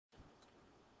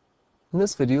In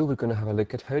this video, we're going to have a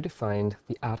look at how to find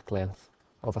the arc length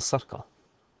of a circle.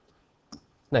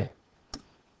 Now,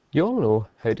 you all know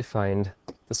how to find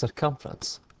the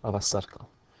circumference of a circle.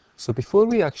 So before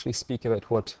we actually speak about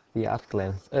what the arc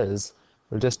length is,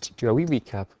 we'll just do a wee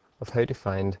recap of how to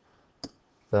find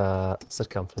the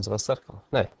circumference of a circle.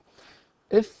 Now,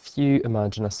 if you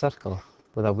imagine a circle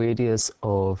with a radius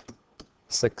of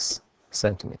 6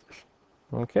 centimeters,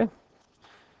 okay?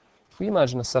 If we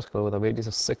imagine a circle with a radius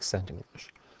of 6 centimeters,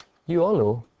 you all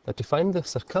know that to find the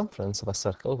circumference of a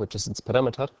circle, which is its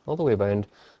perimeter all the way around,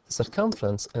 the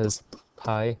circumference is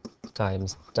pi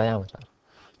times diameter.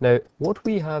 Now, what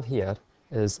we have here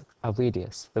is a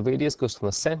radius. The radius goes from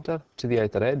the center to the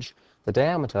outer edge. The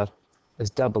diameter is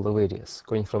double the radius,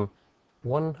 going from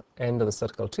one end of the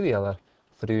circle to the other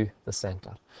through the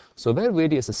center. So if our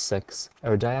radius is 6,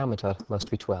 our diameter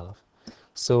must be 12.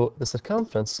 So the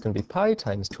circumference is going to be pi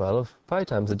times 12, pi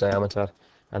times the diameter,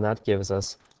 and that gives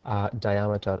us a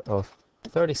diameter of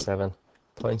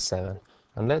 37.7.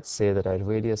 And let's say that our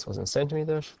radius was in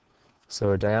centimeters, so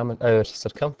our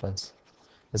circumference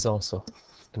is also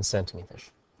in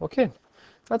centimeters. Okay,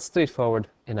 that's straightforward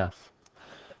enough.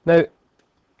 Now,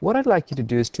 what I'd like you to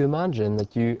do is to imagine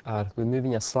that you are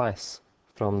removing a slice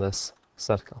from this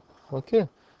circle. Okay,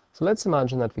 so let's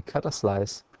imagine that we cut a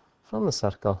slice from the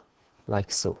circle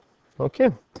like so. Okay,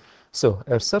 so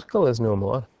our circle is no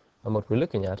more, and what we're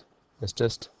looking at is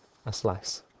just a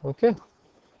slice. Okay,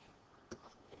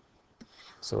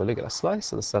 so we'll look at a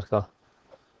slice of the circle,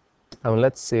 and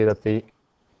let's say that the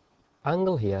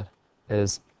angle here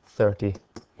is 30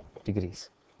 degrees.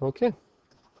 Okay,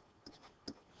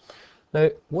 now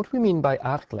what we mean by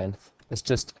arc length is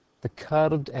just the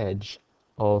curved edge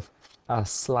of a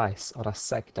slice or a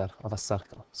sector of a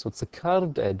circle. So it's the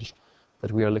curved edge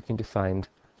that we are looking to find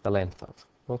the length of.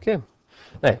 Okay,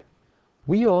 now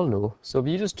we all know, so if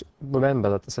you just remember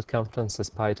that the circumference is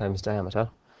pi times diameter,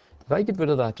 if I get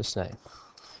rid of that just now,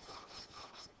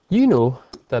 you know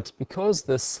that because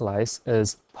this slice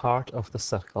is part of the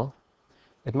circle,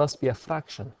 it must be a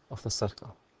fraction of the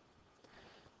circle.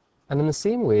 And in the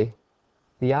same way,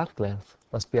 the arc length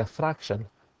must be a fraction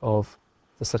of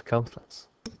the circumference.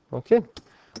 Okay,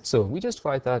 so we just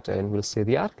write that down. We'll say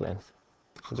the arc length,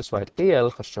 we'll just write AL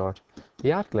for short.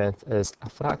 The arc length is a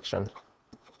fraction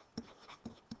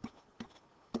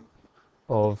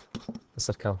of the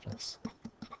circumference.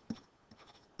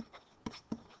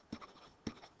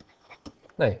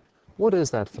 Now, what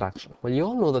is that fraction? Well, you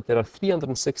all know that there are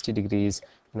 360 degrees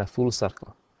in a full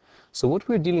circle. So what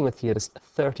we're dealing with here is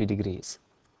 30 degrees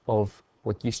of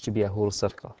what used to be a whole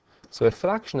circle. So a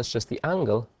fraction is just the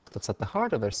angle that's at the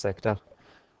heart of our sector,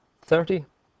 30,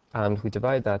 and we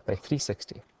divide that by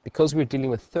 360, because we're dealing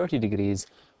with 30 degrees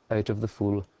out of the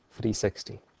full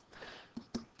 360.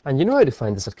 And you know how to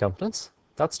find the circumference.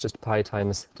 That's just pi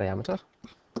times diameter.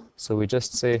 So we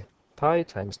just say pi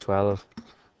times 12.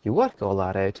 You work all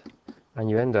that out, and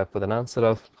you end up with an answer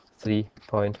of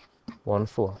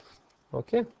 3.14,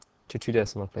 okay, to 2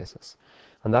 decimal places.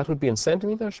 And that would be in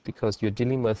centimeters, because you're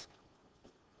dealing with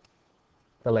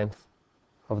the length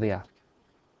of the arc.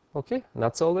 Okay, and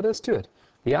that's all there is to it.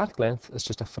 The arc length is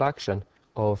just a fraction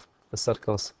of the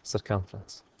circle's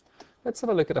circumference. Let's have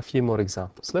a look at a few more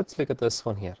examples. Let's look at this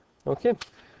one here. Okay,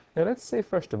 now let's say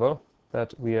first of all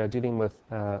that we are dealing with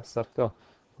a circle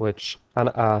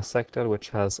a sector which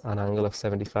has an angle of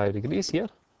 75 degrees here,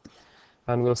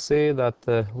 and we'll say that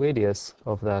the radius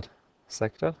of that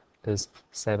sector is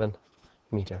 7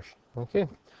 meters. Okay,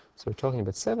 so we're talking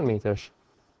about 7 meters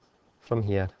from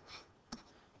here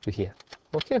to here.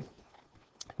 Okay,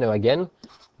 now again,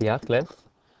 the arc length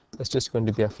is just going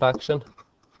to be a fraction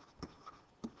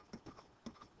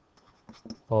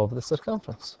of the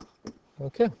circumference.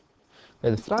 Okay,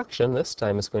 now the fraction this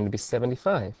time is going to be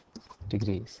 75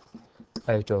 degrees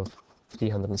out of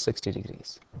 360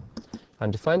 degrees.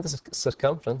 And to find the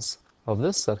circumference of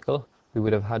this circle, we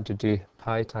would have had to do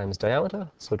pi times diameter,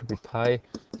 so it would be pi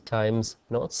times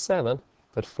not 7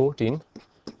 but 14,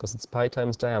 because it's pi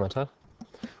times diameter.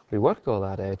 We work all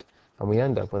that out, and we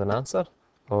end up with an answer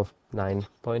of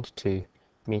 9.2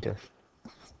 meters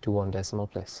to 1 decimal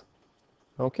place.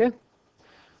 Okay,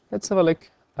 let's have a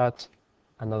look at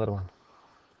another one.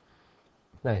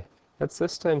 Now, let's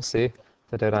this time say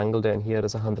that our angle down here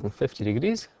is 150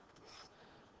 degrees,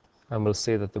 and we'll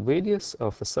say that the radius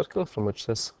of the circle from which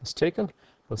this was taken,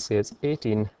 we'll say it's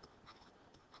 18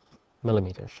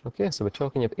 millimeters. Okay, so we're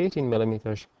talking of 18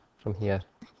 millimeters from here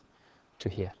to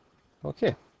here.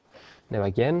 Okay, now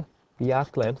again, the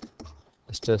arc length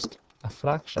is just a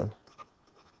fraction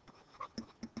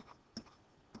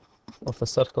of the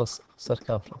circle's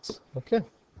circumference. Okay,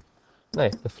 Now,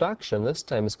 the fraction this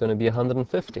time is going to be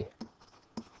 150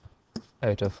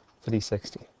 out of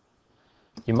 360.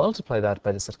 You multiply that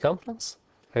by the circumference.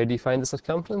 How do you find the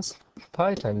circumference?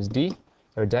 Pi times d.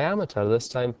 Our diameter this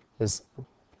time is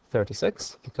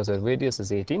 36 because our radius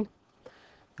is 18.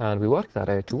 And we work that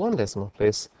out to one decimal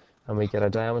place and we get a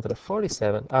diameter of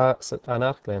 47, an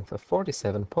arc length of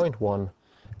 47.1,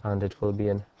 and it will be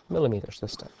in millimeters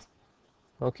this time.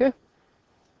 Okay?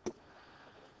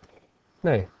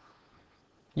 Now,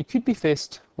 you could be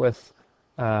faced with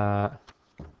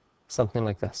something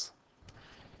like this.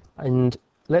 And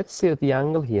let's say that the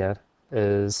angle here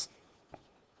is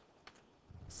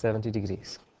 70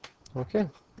 degrees. Okay?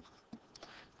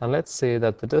 And let's say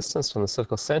that the distance from the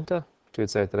circle center to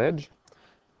its outer edge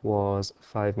was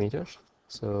 5 meters.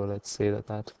 So let's say that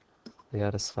that there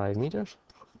is 5 meters.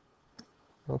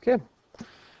 Okay.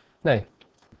 Now,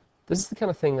 this is the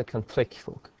kind of thing that can trick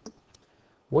folk.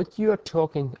 What you are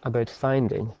talking about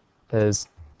finding is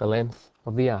the length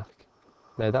of the arc.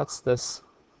 Now that's this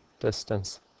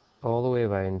distance all the way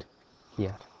around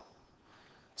here.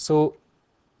 So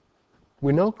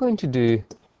we're not going to do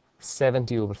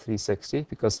 70 over 360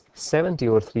 because 70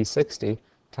 over 360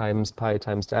 times pi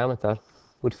times diameter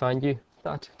would find you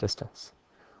that distance.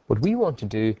 What we want to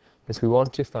do is we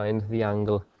want to find the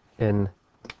angle in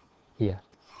here.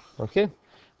 Okay?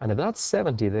 And if that's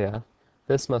 70 there,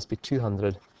 this must be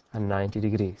 290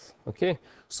 degrees. Okay?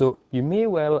 So you may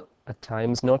well at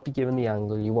times not be given the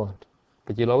angle you want,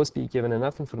 but you'll always be given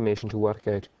enough information to work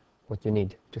out what you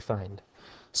need to find.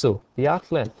 So the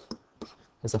arc length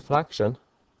is a fraction,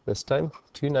 this time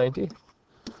 290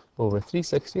 over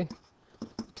 360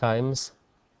 times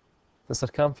the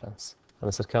circumference. And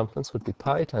the circumference would be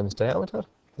pi times diameter.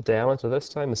 The diameter this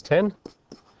time is 10.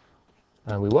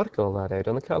 And we work all that out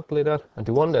on the calculator, and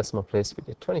to one decimal place we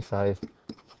get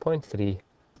 25.3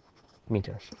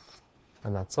 meters.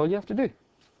 And that's all you have to do.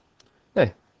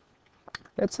 Now,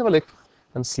 let's have a look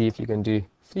and see if you can do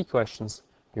 3 questions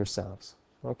yourselves.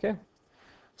 Okay?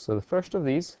 So the first of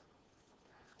these,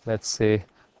 let's say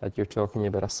that you're talking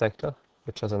about a sector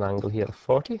which has an angle here of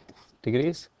 40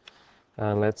 degrees,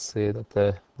 and let's say that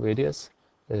the radius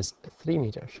is 3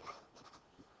 meters.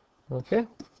 Okay?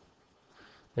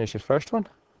 There's your first one.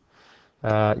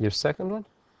 Your second one,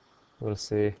 we'll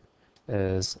say,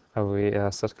 is a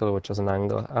circle which has an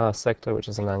angle, a sector which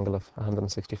has an angle of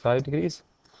 165 degrees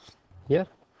here,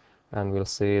 and we'll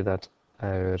say that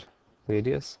our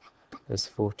radius is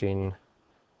 14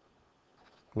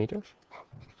 meters.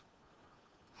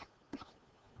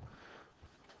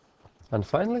 And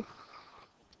finally,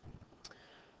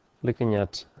 looking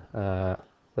at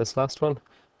this last one,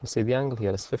 we'll say the angle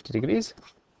here is 50 degrees,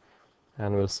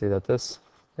 and we'll say that this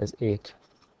is 8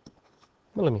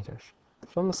 millimeters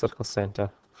from the circle center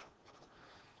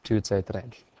to its outer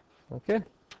edge. Okay?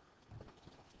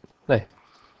 Now,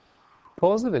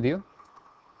 pause the video,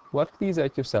 work these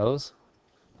out yourselves,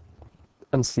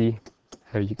 and see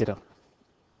how you get on.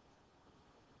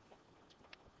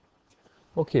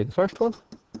 Okay, the first one,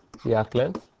 the arc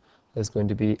length, is going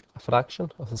to be a fraction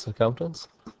of the circumference,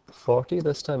 40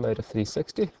 this time out of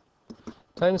 360,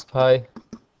 times pi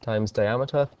times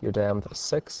diameter. Your diameter is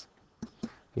 6.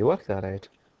 You work that out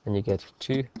and you get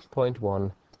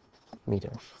 2.1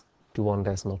 meters to one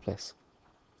decimal place.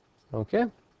 Okay?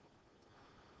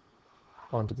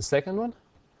 On to the second one.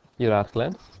 Your arc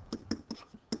length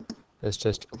is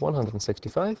just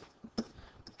 165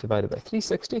 divided by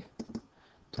 360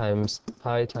 times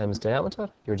pi times diameter.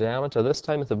 Your diameter this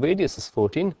time, if the radius is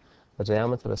 14, the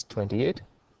diameter is 28.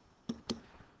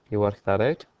 You work that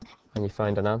out and you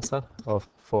find an answer of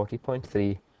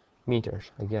 40.3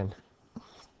 meters again.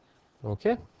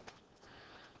 Okay?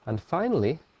 And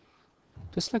finally,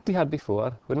 just like we had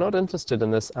before, we're not interested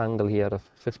in this angle here of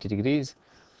 50 degrees.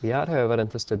 We are, however,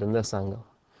 interested in this angle.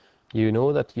 You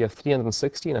know that you have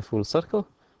 360 in a full circle,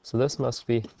 so this must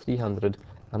be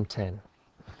 310.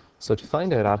 So to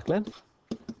find our arc length,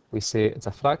 we say it's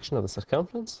a fraction of the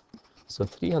circumference, so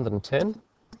 310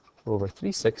 over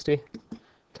 360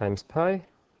 times pi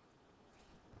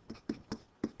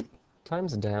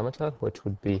times the diameter, which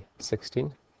would be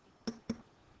 16.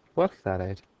 Work that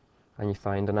out, and you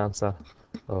find an answer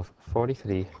of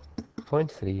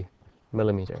 43.3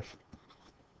 millimeters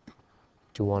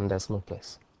to one decimal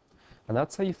place. And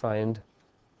that's how you find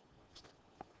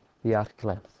the arc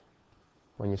length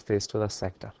when you're faced with a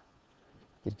sector.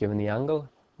 You're given the angle,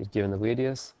 you're given the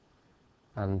radius,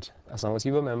 and as long as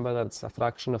you remember that it's a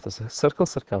fraction of the circle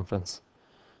circumference,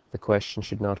 the question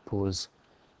should not pose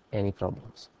any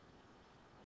problems.